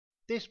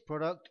This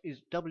product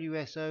is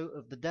WSO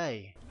of the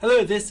day.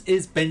 Hello, this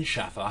is Ben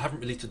Shaffer. I haven't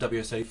released a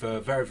WSO for a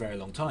very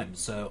long time,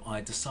 so I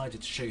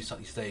decided to show you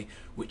something today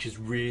which is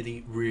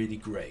really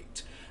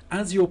great.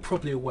 As you're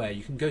probably aware,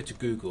 you can go to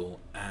Google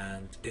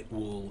and it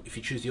will, if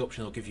you choose the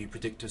option, it'll give you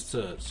predictive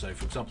search. So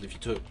for example, if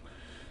you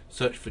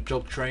search for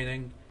job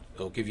training,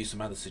 it'll give you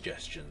some other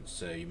suggestions.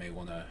 So you may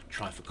want to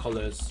try for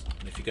collars,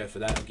 and if you go for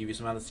that, it'll give you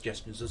some other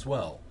suggestions as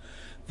well.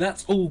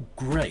 That's all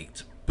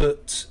great,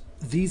 but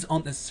these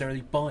aren't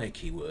necessarily buyer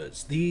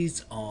keywords.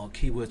 These are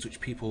keywords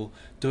which people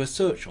do a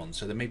search on,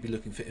 so they may be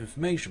looking for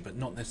information but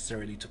not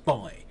necessarily to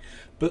buy.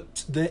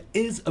 But there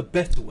is a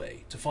better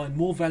way to find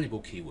more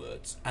valuable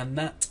keywords, and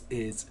that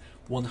is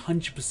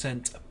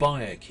 100%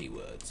 buyer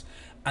keywords,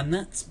 and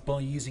that's by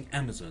using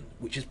Amazon,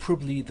 which is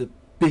probably the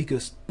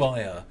biggest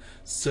buyer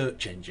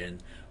search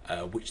engine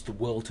which the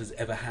world has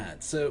ever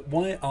had. So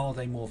why are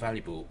they more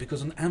valuable?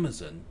 Because on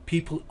Amazon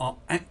people are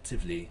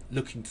actively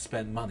looking to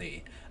spend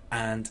money,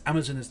 and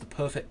Amazon is the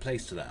perfect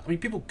place for that. I mean,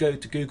 people go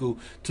to Google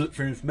to look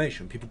for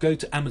information, people go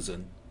to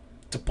Amazon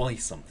to buy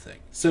something.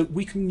 So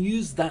we can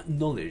use that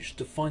knowledge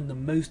to find the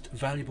most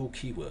valuable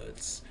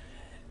keywords.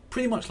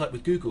 Pretty much like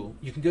with Google,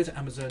 you can go to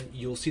Amazon,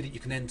 you'll see that you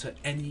can enter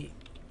any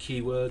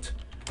keyword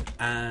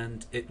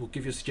and it will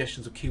give you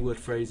suggestions of keyword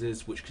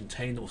phrases which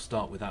contain or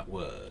start with that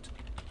word.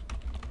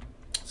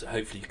 So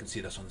hopefully you can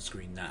see that on the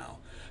screen now.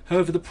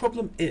 However, the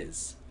problem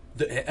is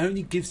that it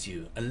only gives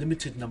you a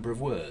limited number of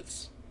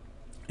words.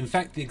 In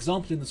fact, the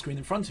example in the screen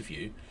in front of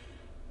you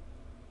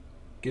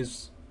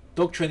gives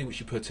dog training,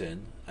 which you put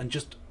in, and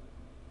just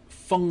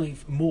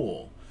 5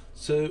 more.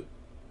 So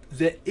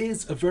there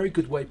is a very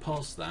good way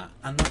past that,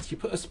 and that's you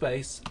put a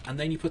space and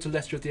then you put a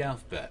letter of the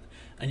alphabet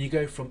and you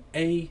go from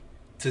A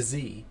to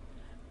Z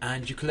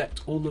and you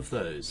collect all of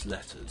those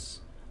letters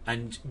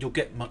and you'll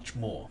get much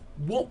more.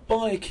 What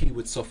buyer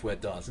keyword software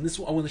does, and this is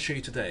what I want to show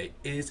you today,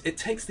 is it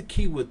takes the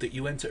keyword that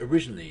you enter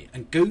originally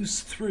and goes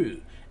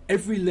through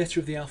every letter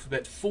of the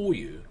alphabet for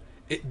you.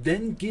 It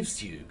then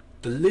gives you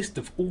the list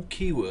of all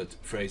keyword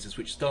phrases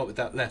which start with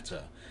that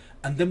letter,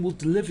 and then will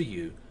deliver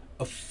you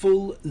a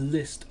full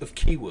list of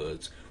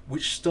keywords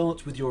which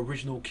start with your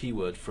original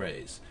keyword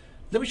phrase.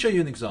 Let me show you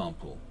an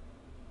example.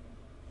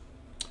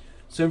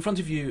 So in front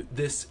of you,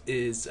 this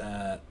is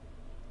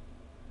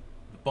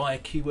buyer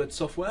keyword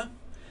software,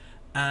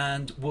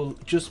 and we'll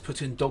just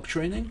put in dog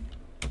training.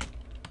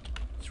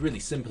 It's really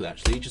simple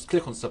actually. Just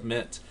click on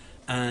submit,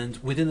 and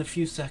within a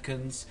few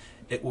seconds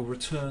it will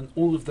return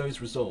all of those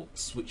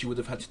results which you would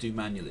have had to do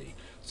manually.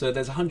 So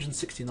there's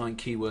 169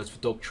 keywords for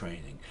dog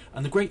training,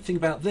 and the great thing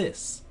about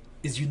this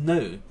is you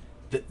know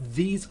that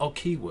these are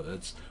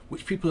keywords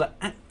which people are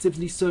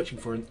actively searching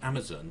for in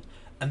Amazon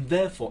and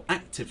therefore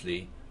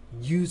actively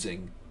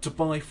using to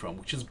buy from,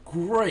 which is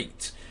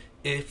great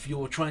if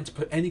you're trying to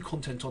put any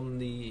content on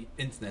the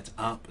internet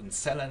up and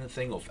sell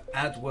anything, or for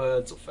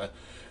AdWords, or for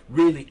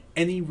really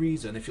any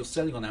reason. If you're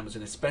selling on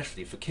Amazon,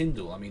 especially for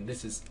Kindle, I mean,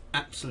 this is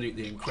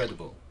absolutely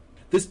incredible.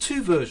 There's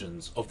 2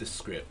 versions of this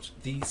script,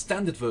 the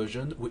standard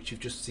version, which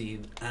you've just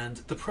seen, and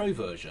the pro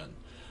version.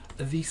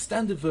 The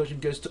standard version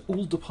goes to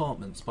all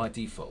departments by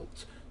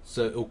default,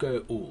 so it'll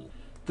go all.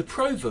 The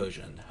pro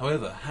version,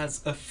 however,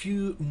 has a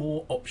few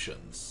more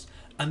options,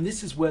 and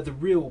this is where the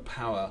real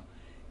power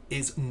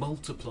is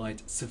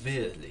multiplied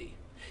severely.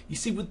 You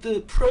see, with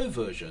the pro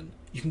version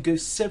you can go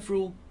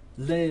several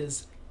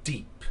layers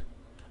deep,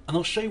 and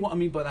I'll show you what I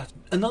mean by that.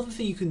 Another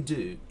thing you can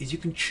do is you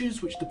can choose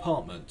which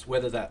department,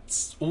 whether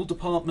that's all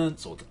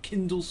departments or the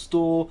Kindle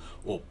store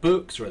or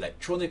books or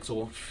electronics,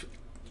 or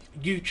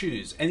you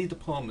choose any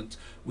department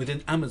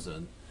within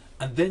Amazon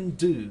and then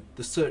do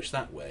the search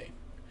that way.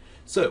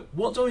 So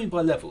what do I mean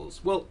by levels?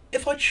 Well,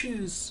 if I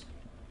choose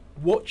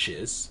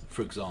watches,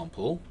 for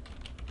example,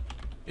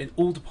 in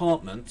all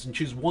departments and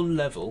choose one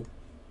level,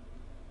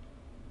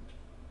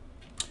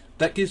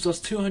 that gives us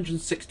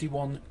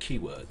 261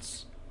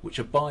 keywords, which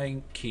are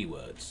buying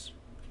keywords.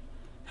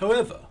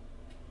 However,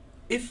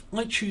 if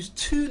I choose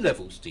 2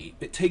 levels deep,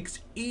 it takes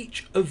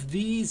each of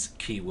these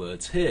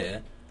keywords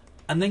here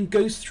and then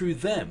goes through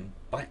them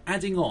by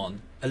adding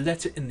on a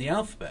letter in the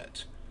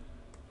alphabet.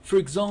 For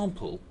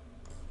example,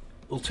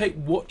 it'll take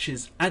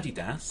watches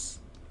Adidas,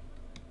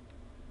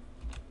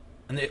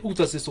 and it all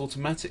does this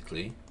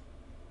automatically,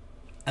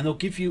 and they'll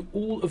give you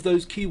all of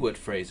those keyword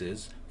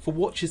phrases for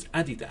watches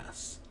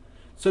Adidas.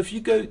 So if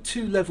you go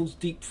 2 levels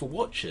deep for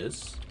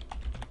watches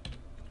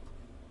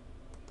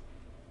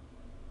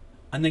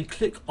and then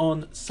click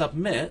on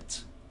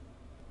submit,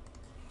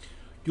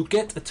 you'll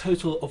get a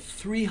total of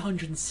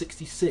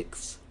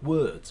 366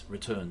 words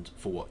returned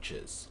for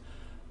watches,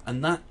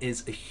 and that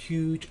is a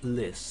huge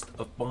list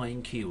of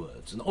buying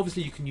keywords. And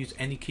obviously you can use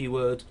any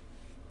keyword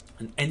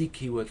and any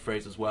keyword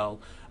phrase as well,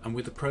 and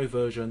with the pro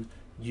version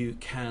you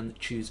can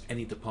choose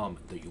any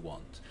department that you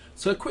want.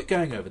 So a quick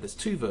going over, there's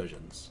 2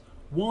 versions.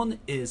 One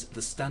is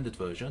the standard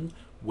version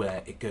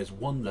where it goes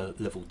 1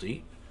 level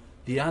deep,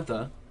 the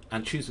other,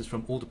 and chooses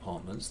from all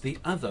departments. The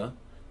other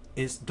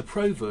is the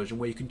pro version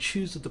where you can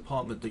choose the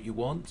department that you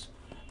want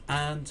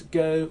and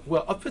go,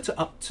 well, I've put it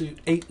up to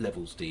 8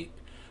 levels deep,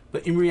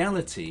 But in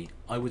reality,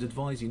 I would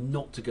advise you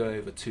not to go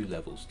over 2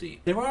 levels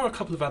deep. There are a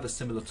couple of other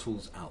similar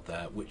tools out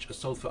there which are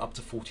sold for up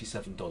to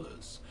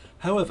 $47.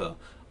 However,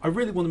 I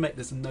really want to make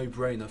this a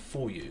no-brainer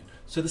for you,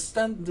 so the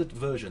standard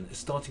version is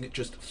starting at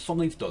just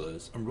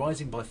 $5 and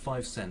rising by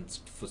 5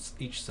 cents for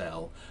each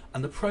sale,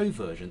 and the Pro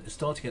version is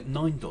starting at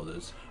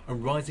 $9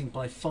 and rising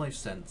by 5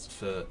 cents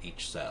for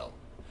each sale.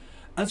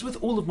 As with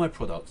all of my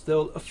products, there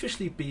will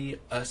officially be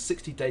a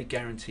 60-day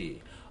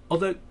guarantee,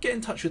 although get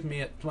in touch with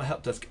me at my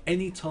help desk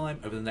anytime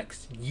over the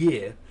next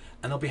year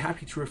and I'll be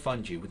happy to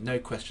refund you with no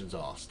questions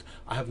asked.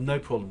 I have no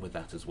problem with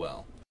that as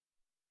well.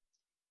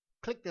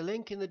 Click the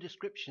link in the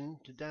description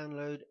to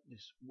download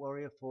this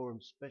Warrior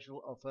Forum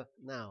special offer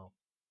now.